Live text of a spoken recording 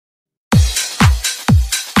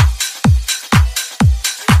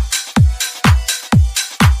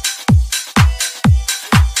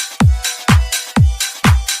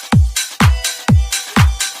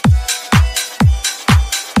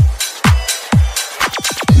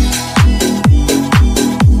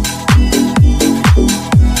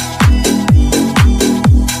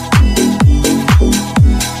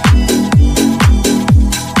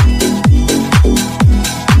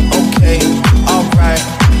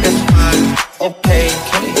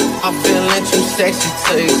sexy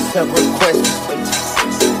to accept requests.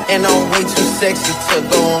 And I'm way too sexy to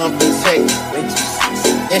go unprotected.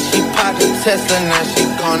 And she popped a Tesla, now she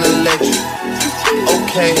gonna let you.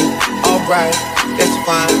 Okay, alright, that's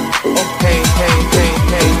fine. Okay, hey, hey,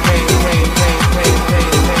 hey, hey, hey, hey, hey, hey, hey,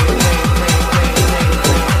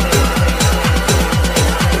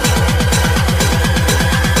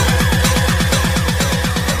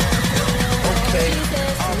 okay,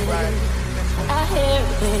 alright. I hear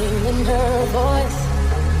a pain in her voice.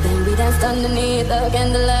 Then we danced underneath the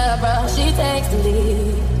candelabra. She takes the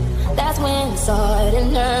lead. That's when I saw it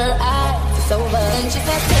in her eyes. It's over and she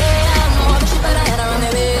said, "Hey, I'm more." But she put her hand around my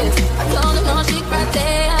waist. I told her no, she cried,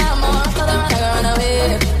 "Hey, I'm more." I told her I run away.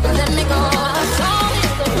 Let me go. I told her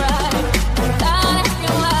to cry without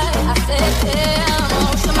asking why. I said, "Hey, I'm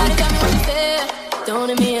more." Somebody tell me what she said. Don't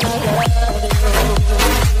it mean I love you?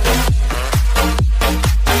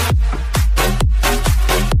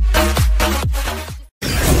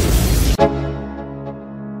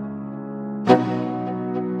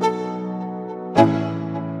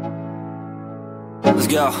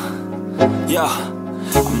 Yo,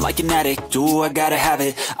 I'm like an addict, do I gotta have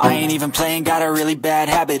it. I ain't even playing, got a really bad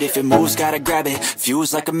habit. If it moves, gotta grab it,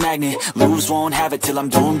 fuse like a magnet. Lose, won't have it till I'm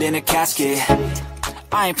doomed in a casket.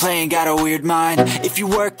 I ain't playing, got a weird mind. If you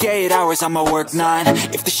work 8 hours, I'ma work 9.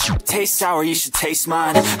 If the shit tastes sour, you should taste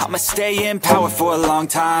mine. I'ma stay in power for a long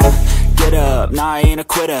time. Get up, nah, I ain't a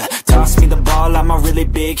quitter. Toss me the ball, I'm a really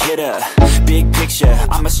big hitter. Big picture,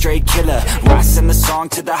 I'm a straight killer. Rising the song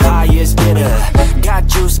to the highest bidder. Got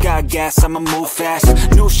juice, got gas, I'ma move fast.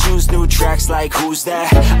 New shoes, new tracks, like who's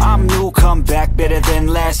that? I'm new, come back, better than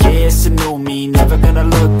last. Yeah, it's a new me, never gonna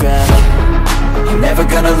look back. I'm never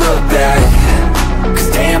gonna look back.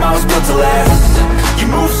 Cause damn, I was built to last. You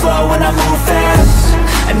move slow and I move fast,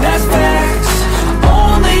 and that's facts.